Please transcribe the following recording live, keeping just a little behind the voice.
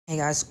Hey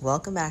guys,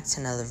 welcome back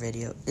to another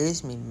video. It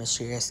is me,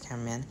 Mysterious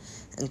Cameraman,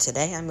 and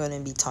today I'm going to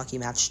be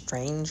talking about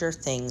Stranger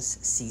Things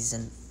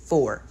Season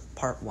 4,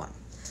 Part 1.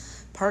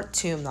 Part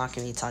 2 I'm not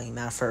going to be talking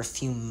about for a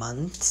few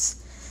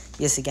months.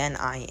 Yes, again,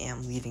 I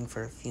am leaving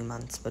for a few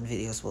months, but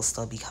videos will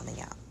still be coming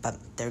out. But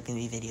there are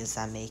going to be videos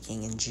I'm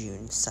making in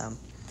June, so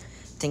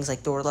things like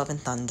Thor, Love, and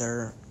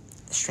Thunder,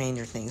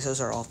 Stranger Things, those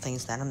are all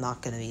things that I'm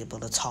not going to be able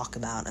to talk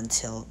about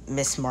until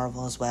Miss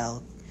Marvel as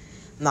well.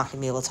 I'm not going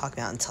to be able to talk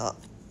about until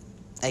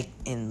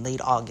in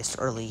late August,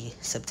 early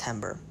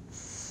September.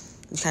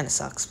 Which kind of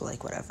sucks,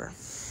 but whatever.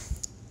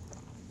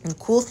 And the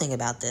cool thing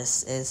about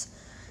this is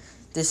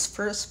this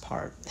first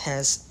part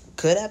has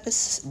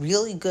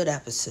really good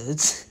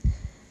episodes,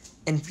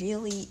 and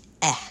really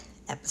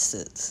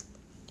episodes.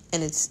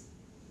 And it's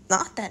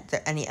not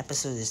that any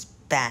episode is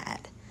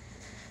bad,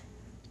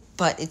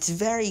 but it's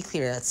very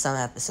clear that some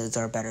episodes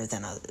are better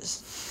than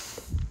others.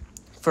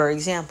 For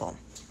example,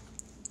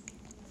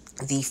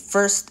 the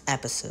first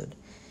episode,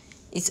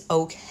 it's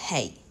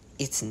okay.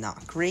 It's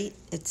not great.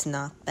 It's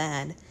not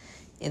bad.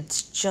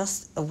 It's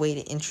just a way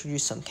to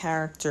introduce some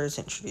characters,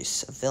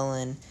 introduce a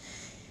villain,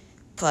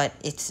 but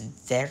it's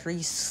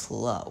very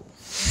slow.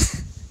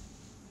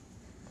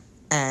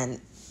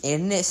 And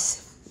in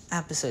this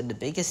episode, the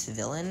biggest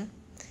villain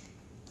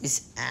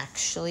is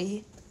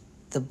actually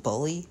the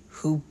bully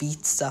who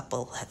beats up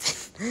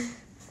Eleven.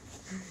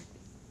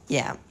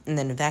 Yeah, and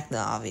then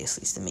Vecna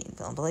obviously is the main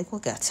villain, but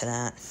we'll get to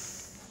that.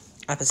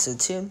 Episode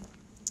 2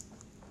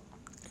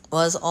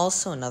 was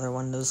also another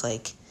one of those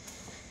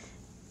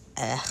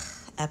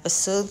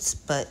episodes,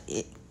 but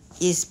it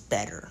is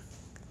better.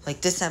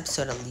 This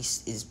episode at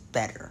least is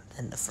better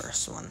than the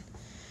first one.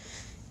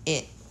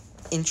 It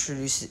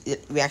introduces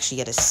it. We actually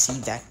get to see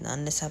Vecna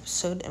in this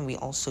episode, and we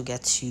also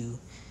get to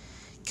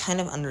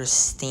kind of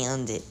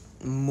understand it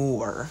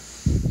more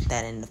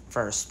than in the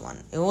first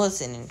one. It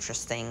was an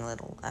interesting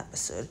little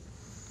episode.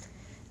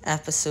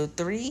 Episode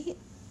 3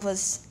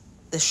 was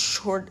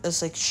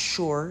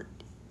short-ish.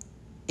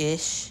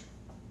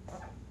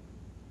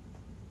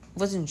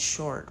 Wasn't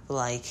short, but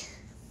I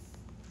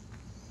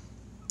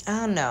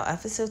don't know.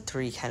 Episode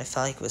 3 kind of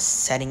felt like it was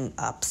setting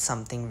up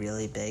something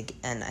really big,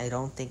 and I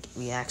don't think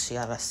we actually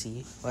got to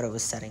see what it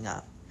was setting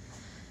up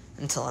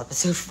until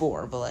episode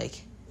 4.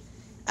 But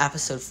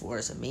episode 4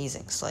 is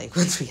amazing. So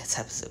once we get to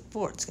episode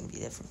 4, it's gonna be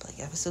different. But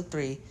episode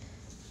 3,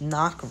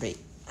 not great.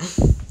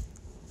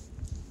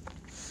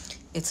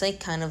 It's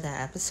kind of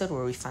that episode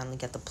where we finally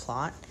get the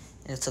plot,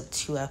 and it took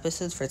 2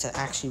 episodes for it to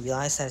actually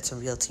realize that it's a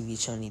real TV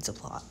show and needs a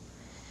plot.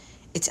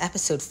 It's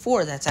episode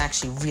 4 that's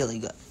actually really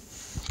good,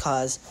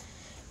 because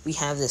we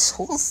have this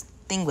whole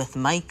thing with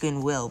Mike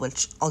and Will,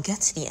 which I'll get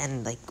to the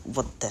end,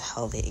 what the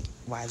hell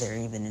why they're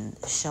even in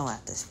the show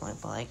at this point,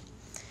 but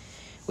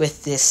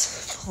with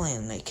this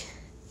plan,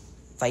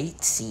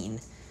 fight scene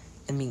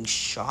and being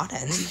shot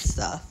at and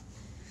stuff.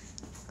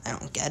 I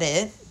don't get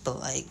it,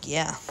 but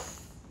yeah,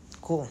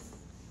 cool.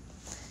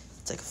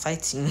 It's a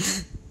fight scene.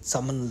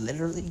 Someone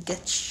literally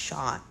gets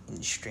shot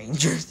in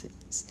Stranger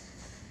Things.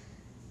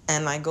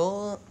 And my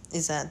goal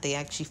is that they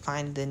actually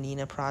find the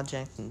Nina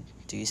Project and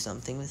do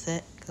something with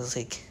it. Because,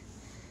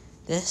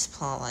 this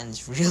plotline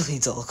is really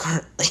dull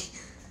currently.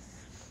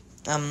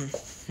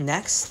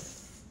 Next,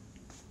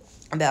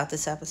 about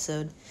this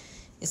episode,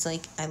 it's I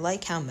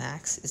like how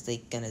Max is,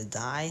 gonna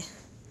die.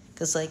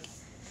 Because,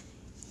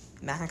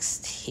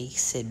 Max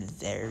takes it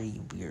very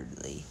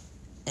weirdly.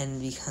 And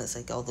because,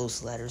 all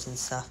those letters and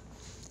stuff.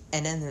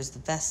 And then there's the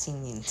best scene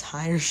in the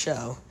entire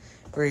show,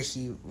 where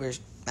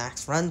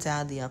Max runs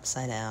out of the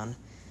Upside Down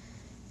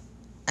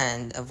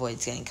and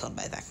avoids getting killed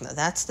by Vecna.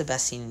 That's the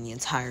best scene in the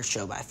entire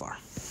show by far,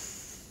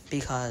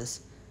 because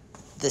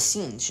the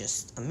scene's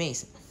just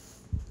amazing.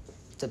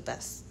 It's the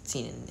best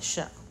scene in the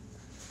show.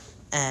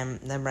 And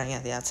then running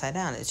out the Upside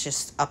Down, it's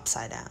just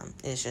upside down.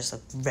 It's just a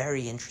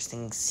very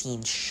interesting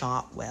scene,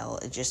 shot well.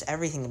 It just,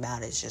 everything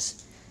about it is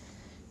just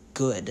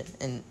good.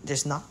 And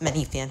there's not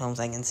many fan films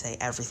I can say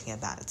everything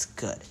about it's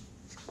good,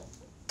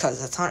 because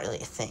that's not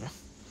really a thing.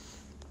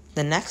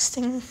 The next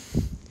thing,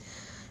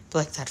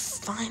 that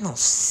final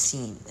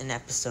scene in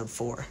episode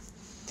 4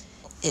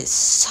 is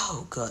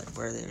so good,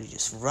 where they're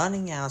just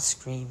running out,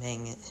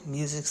 screaming,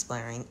 music's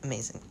blaring,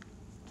 amazing.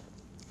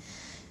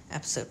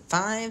 Episode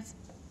 5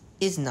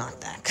 is not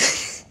that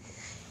good.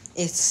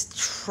 It's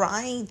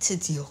trying to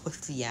deal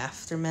with the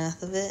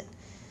aftermath of it,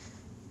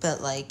 but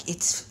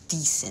it's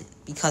decent,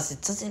 because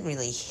it doesn't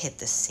really hit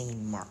the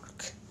same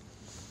mark.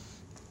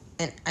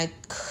 And I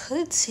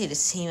could say the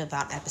same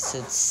about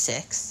episode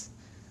 6,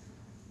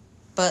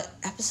 but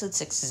episode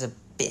 6 is a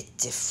bit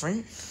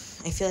different.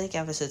 I feel like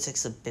episode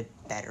 6 is a bit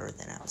better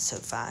than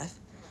episode 5.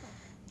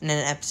 And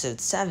then episode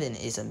 7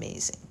 is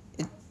amazing.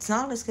 It's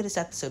not as good as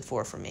episode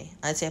 4 for me.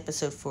 I'd say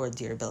episode 4,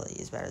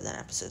 Durability, is better than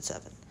episode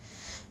 7.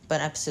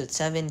 But episode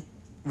 7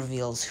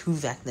 reveals who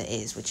Vecna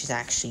is, which is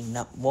actually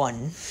not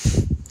one.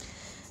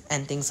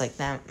 And things like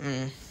that.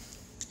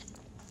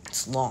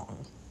 It's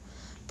long.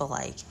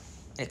 But,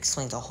 it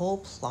explains a whole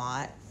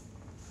plot.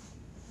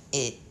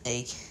 It,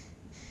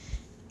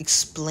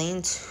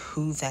 explains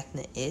who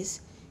Vecna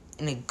is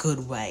in a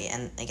good way,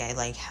 and like I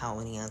like how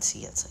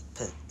Nancy gets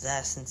like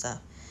possessed and stuff,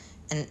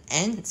 and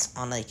ends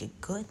on like a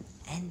good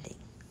ending.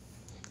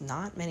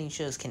 Not many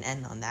shows can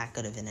end on that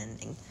good of an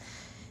ending,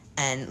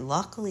 and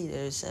luckily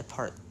there's a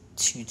part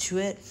 2 to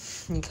it,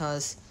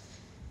 because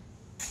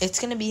it's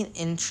gonna be an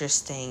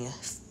interesting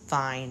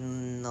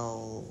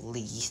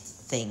finally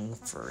thing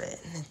for it.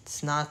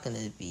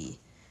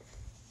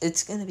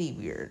 It's gonna be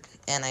weird,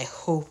 and I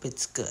hope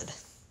it's good,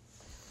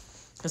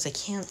 because I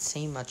can't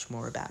say much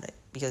more about it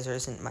because there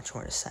isn't much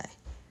more to say.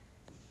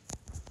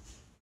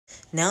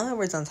 Now that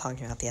we're done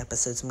talking about the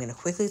episodes, I'm going to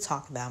quickly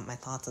talk about my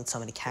thoughts on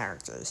some of the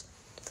characters.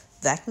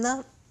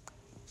 Vecna,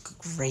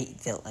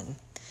 great villain,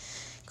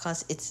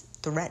 because it's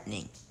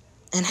threatening,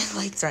 and I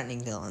like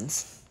threatening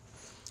villains.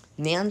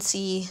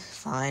 Nancy,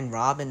 fine.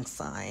 Robin,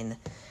 fine.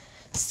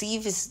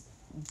 Steve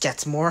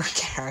gets more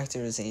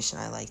characterization.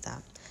 I like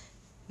that.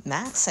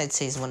 Max, I'd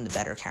say, is one of the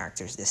better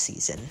characters this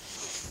season.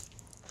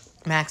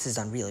 Max has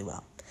done really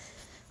well.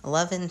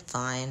 11,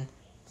 fine.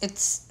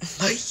 It's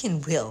Mike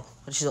and Will,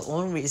 which is the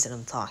only reason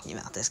I'm talking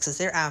about this, because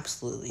they're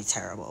absolutely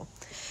terrible.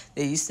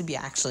 They used to be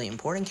actually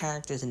important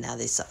characters, and now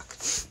they suck.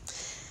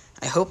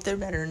 I hope they're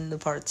better in the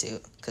part 2,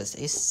 because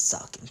they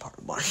suck in part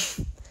 1.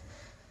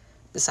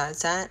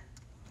 Besides that,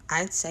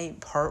 I'd say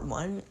part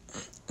 1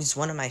 is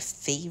one of my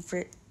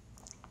favorite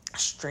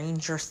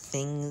Stranger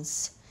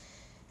Things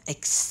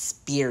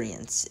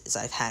experiences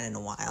I've had in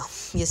a while.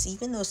 Yes,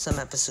 even though some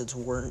episodes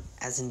weren't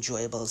as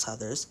enjoyable as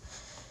others,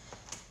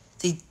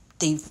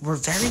 they were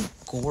very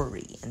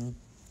gory and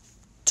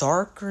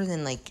darker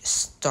than like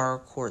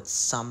Starcourt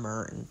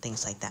Summer and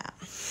things like that.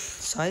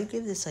 So I'd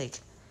give this like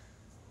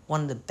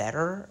one of the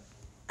better,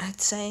 I'd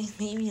say.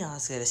 Maybe not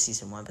as good as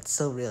season 1, but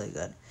still really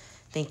good.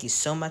 Thank you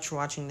so much for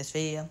watching this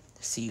video.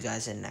 See you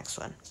guys in the next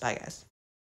one. Bye, guys.